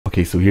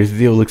Okay, so here's the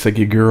deal. Looks like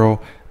your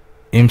girl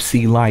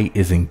MC Lyte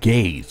is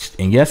engaged,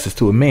 and yes, it's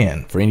to a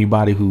man. For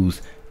anybody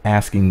who's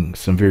asking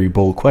some very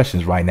bold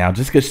questions right now,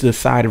 just because the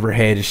side of her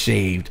head is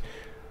shaved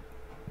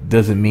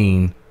doesn't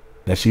mean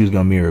that she was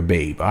gonna marry a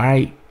babe. All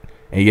right,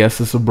 and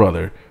yes, it's a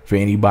brother. For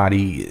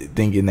anybody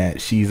thinking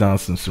that she's on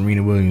some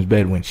Serena Williams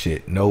bedwin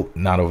shit, nope,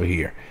 not over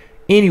here.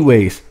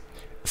 Anyways,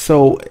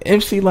 so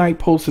MC Lyte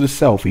posted a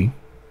selfie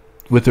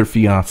with her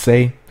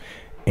fiance,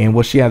 and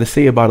what she had to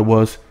say about it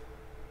was,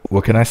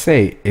 what can I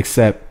say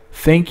except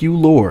thank you,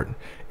 Lord.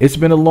 It's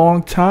been a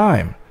long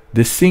time,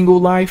 this single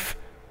life,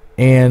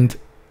 and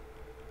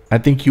I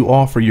think you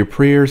offer your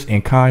prayers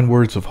and kind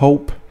words of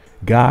hope.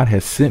 God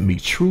has sent me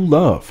true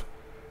love.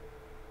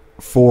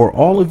 For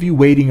all of you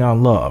waiting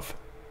on love,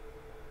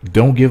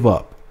 don't give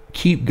up.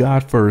 Keep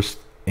God first,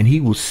 and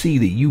he will see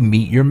that you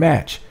meet your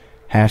match.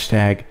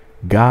 Hashtag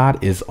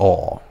God is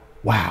all.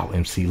 Wow,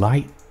 MC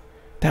Lyte,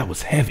 that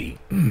was heavy.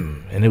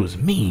 And it was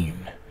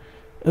mean.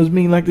 It was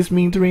mean like this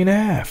mean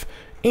 3.5.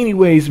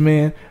 Anyways,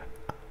 man,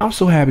 I'm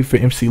so happy for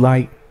MC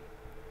Lyte.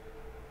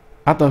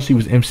 I thought she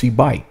was MC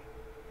Bite,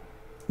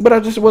 but I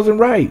just wasn't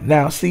right.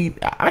 Now, see,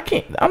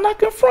 I'm not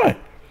gonna front.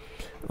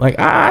 Like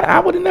I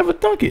would have never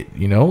thunk it,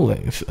 you know.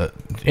 Like,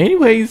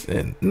 anyways,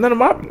 none of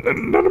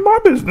my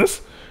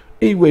business.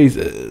 Anyways,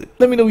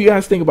 let me know what you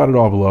guys think about it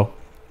all below.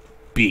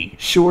 Be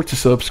sure to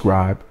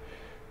subscribe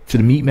to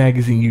the Meat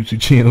Magazine YouTube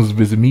channels.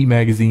 Visit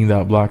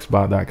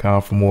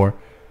meatmagazine.blogspot.com for more.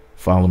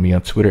 Follow me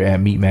on Twitter at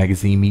Meat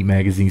Magazine, Meat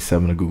Magazine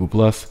 7 on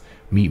Google+,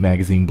 Meat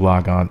Magazine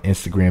blog on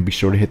Instagram. Be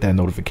sure to hit that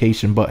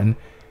notification button.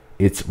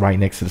 It's right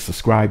next to the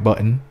subscribe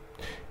button.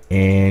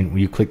 And when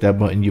you click that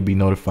button, you'll be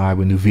notified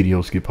when new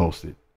videos get posted.